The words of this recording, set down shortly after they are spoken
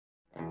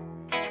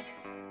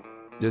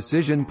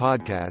Decision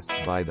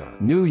podcasts by the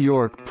New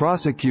York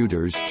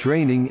Prosecutors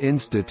Training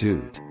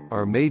Institute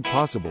are made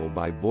possible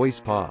by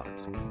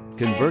VoicePods.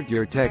 Convert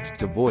your text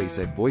to voice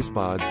at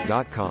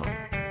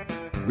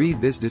voicepods.com. Read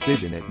this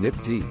decision at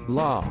NYPTI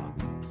Law.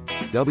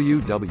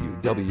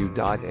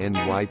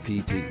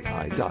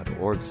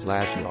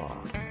 www.nypti.org/law.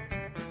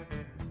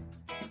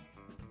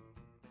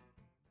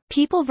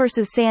 People v.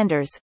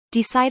 Sanders,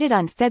 decided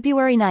on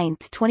February 9,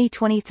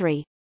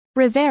 2023.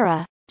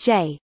 Rivera,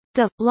 J.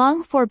 The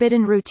long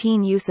forbidden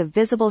routine use of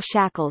visible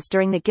shackles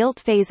during the guilt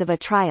phase of a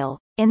trial,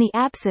 in the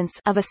absence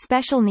of a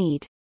special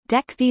need,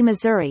 Deck v.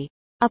 Missouri,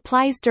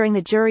 applies during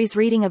the jury's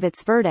reading of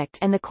its verdict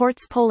and the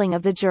court's polling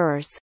of the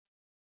jurors.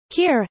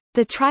 Here,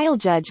 the trial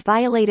judge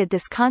violated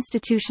this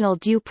constitutional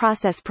due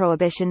process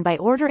prohibition by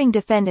ordering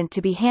defendant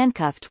to be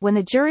handcuffed when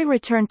the jury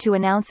returned to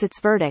announce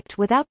its verdict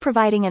without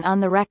providing an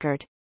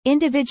on-the-record,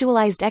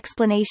 individualized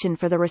explanation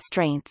for the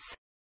restraints.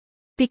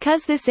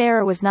 Because this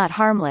error was not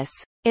harmless,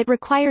 it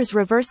requires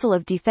reversal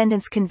of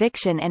defendant's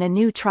conviction and a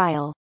new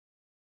trial.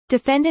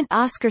 Defendant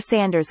Oscar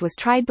Sanders was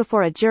tried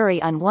before a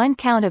jury on one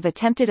count of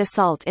attempted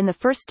assault in the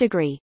first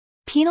degree,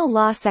 Penal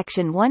Law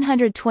Section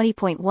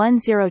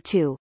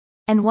 120.102,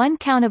 and one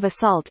count of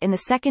assault in the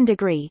second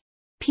degree,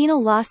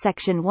 Penal Law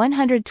Section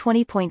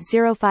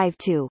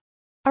 120.052,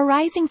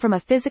 arising from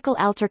a physical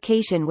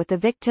altercation with the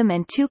victim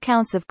and two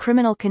counts of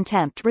criminal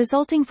contempt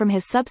resulting from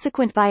his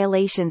subsequent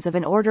violations of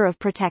an order of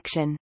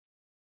protection.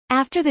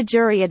 After the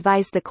jury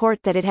advised the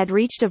court that it had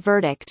reached a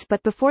verdict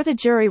but before the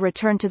jury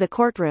returned to the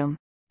courtroom,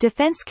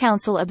 defense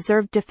counsel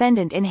observed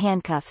defendant in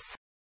handcuffs.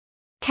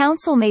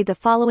 Counsel made the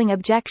following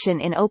objection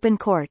in open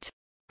court.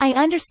 I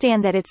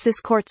understand that it's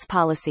this court's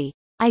policy,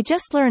 I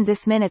just learned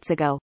this minutes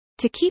ago,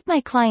 to keep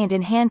my client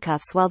in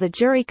handcuffs while the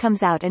jury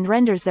comes out and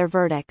renders their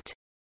verdict.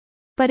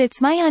 But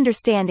it's my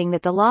understanding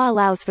that the law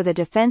allows for the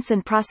defense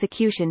and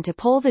prosecution to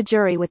poll the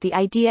jury with the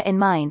idea in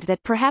mind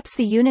that perhaps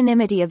the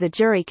unanimity of the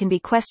jury can be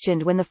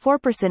questioned when the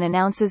foreperson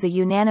announces a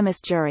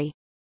unanimous jury.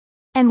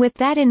 And with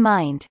that in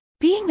mind,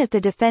 being that the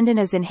defendant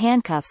is in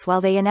handcuffs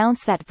while they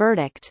announce that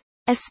verdict,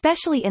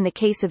 especially in the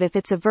case of if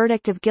it's a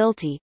verdict of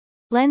guilty,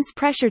 lends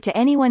pressure to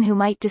anyone who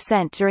might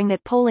dissent during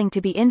that polling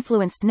to be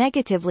influenced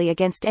negatively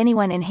against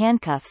anyone in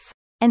handcuffs,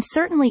 and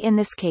certainly in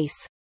this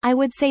case, I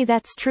would say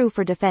that's true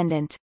for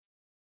defendant.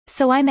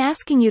 So I'm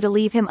asking you to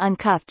leave him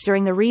uncuffed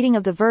during the reading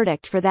of the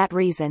verdict for that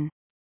reason.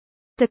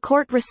 The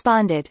court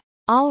responded,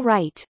 all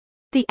right.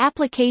 The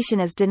application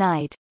is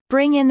denied.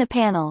 Bring in the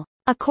panel.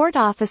 A court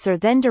officer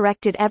then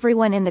directed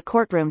everyone in the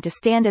courtroom to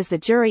stand as the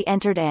jury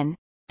entered in.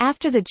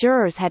 After the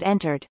jurors had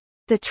entered,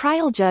 the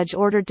trial judge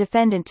ordered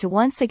defendant to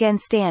once again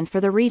stand for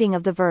the reading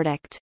of the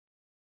verdict.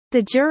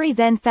 The jury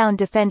then found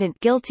defendant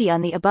guilty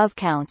on the above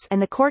counts and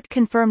the court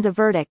confirmed the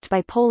verdict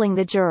by polling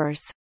the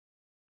jurors.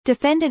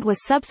 Defendant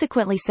was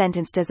subsequently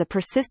sentenced as a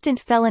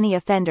persistent felony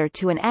offender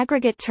to an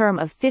aggregate term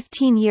of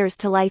 15 years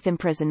to life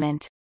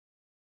imprisonment.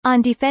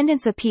 On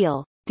defendant's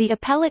appeal, the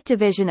appellate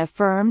division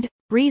affirmed,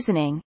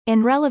 reasoning,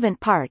 in relevant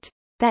part,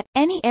 that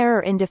any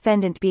error in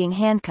defendant being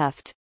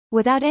handcuffed,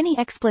 without any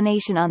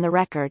explanation on the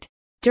record,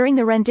 during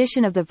the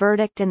rendition of the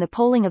verdict and the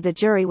polling of the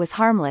jury was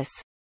harmless,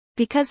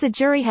 because the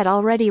jury had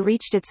already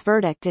reached its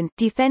verdict and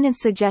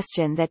defendant's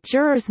suggestion that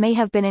jurors may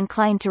have been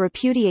inclined to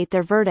repudiate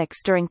their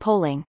verdicts during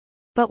polling,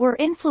 but were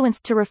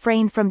influenced to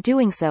refrain from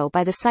doing so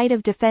by the sight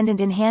of defendant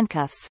in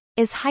handcuffs,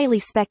 is highly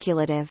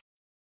speculative.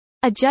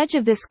 A judge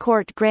of this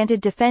court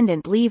granted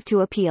defendant leave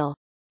to appeal.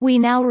 We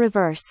now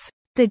reverse.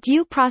 The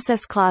Due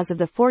Process Clause of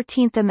the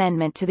 14th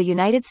Amendment to the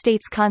United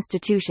States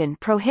Constitution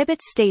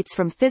prohibits states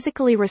from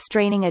physically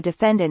restraining a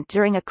defendant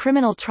during a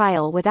criminal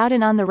trial without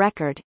an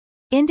on-the-record,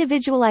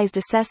 individualized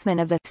assessment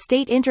of the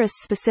state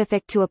interests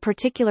specific to a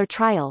particular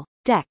trial,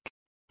 DEC.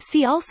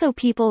 See also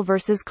People v.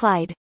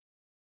 Clyde.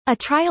 A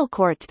trial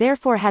court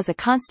therefore has a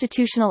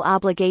constitutional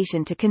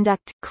obligation to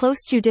conduct close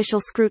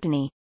judicial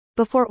scrutiny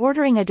before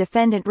ordering a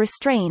defendant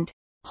restrained,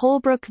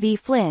 Holbrook v.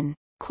 Flynn,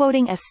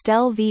 quoting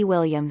Estelle v.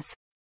 Williams.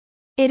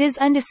 It is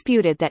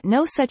undisputed that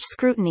no such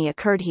scrutiny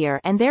occurred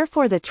here and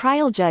therefore the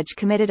trial judge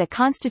committed a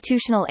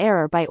constitutional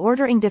error by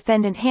ordering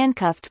defendant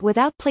handcuffed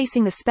without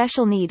placing the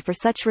special need for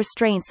such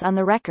restraints on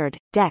the record,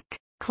 Deck,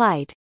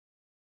 Clyde.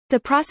 The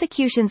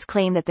prosecution's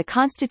claim that the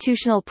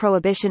constitutional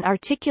prohibition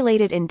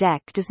articulated in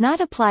Deck does not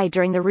apply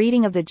during the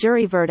reading of the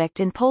jury verdict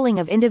and polling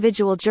of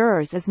individual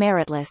jurors is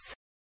meritless.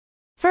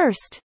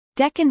 First,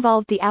 Deck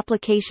involved the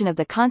application of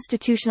the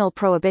constitutional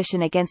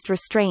prohibition against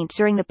restraint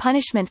during the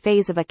punishment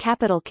phase of a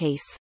capital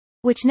case,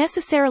 which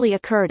necessarily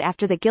occurred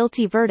after the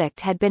guilty verdict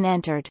had been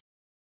entered.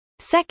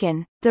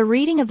 Second, the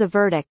reading of the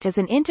verdict is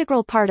an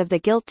integral part of the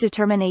guilt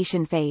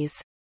determination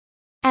phase.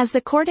 As the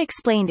court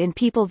explained in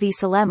People v.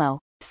 Salemo,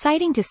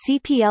 citing to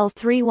CPL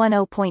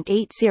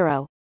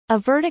 310.80, a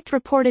verdict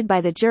reported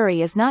by the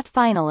jury is not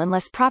final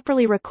unless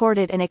properly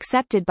recorded and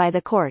accepted by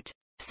the court,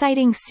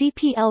 citing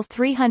CPL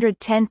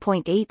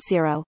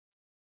 310.80.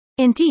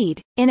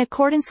 Indeed, in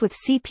accordance with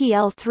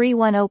CPL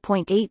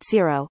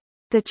 310.80,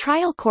 the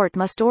trial court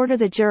must order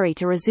the jury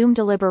to resume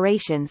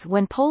deliberations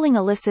when polling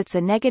elicits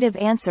a negative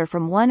answer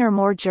from one or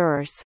more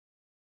jurors.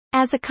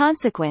 As a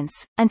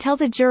consequence, until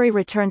the jury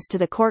returns to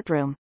the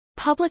courtroom,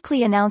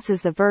 publicly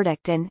announces the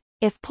verdict and,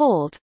 if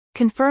polled,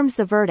 confirms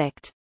the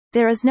verdict,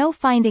 there is no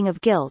finding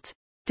of guilt,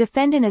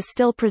 defendant is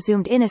still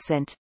presumed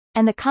innocent,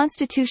 and the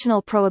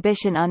constitutional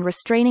prohibition on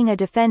restraining a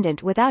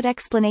defendant without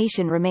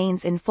explanation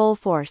remains in full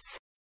force.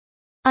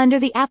 Under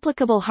the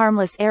applicable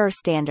harmless error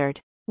standard,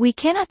 we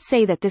cannot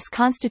say that this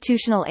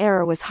constitutional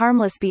error was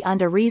harmless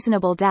beyond a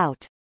reasonable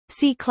doubt.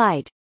 See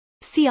Clyde.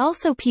 See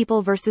also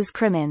People v.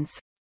 Crimmins.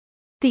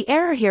 The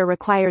error here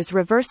requires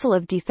reversal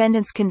of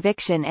defendant's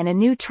conviction and a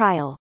new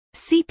trial.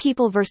 See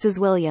People v.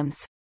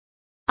 Williams.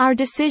 Our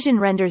decision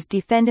renders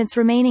defendant's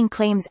remaining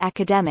claims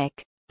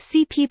academic.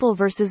 See People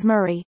v.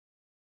 Murray.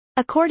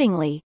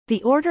 Accordingly,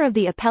 the order of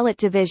the appellate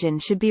division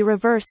should be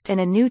reversed and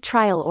a new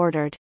trial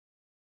ordered.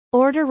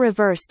 Order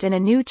reversed and a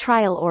new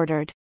trial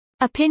ordered.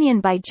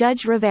 Opinion by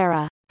Judge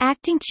Rivera.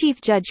 Acting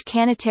Chief Judge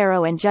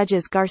Canatero and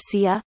Judges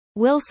Garcia,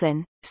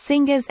 Wilson,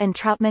 Singas and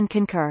Troutman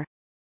concur.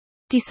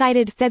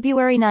 Decided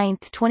February 9,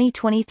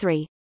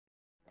 2023.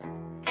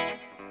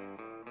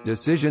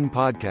 Decision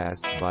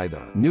podcasts by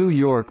the New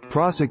York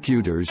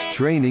Prosecutors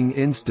Training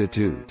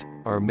Institute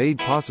are made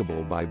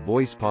possible by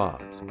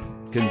VoicePods.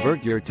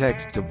 Convert your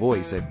text to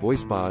voice at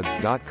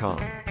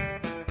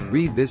voicepods.com.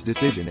 Read this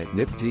decision at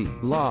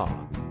NYPTI Law.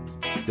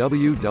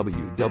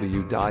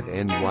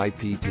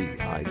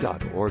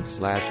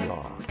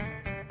 www.nypti.org/law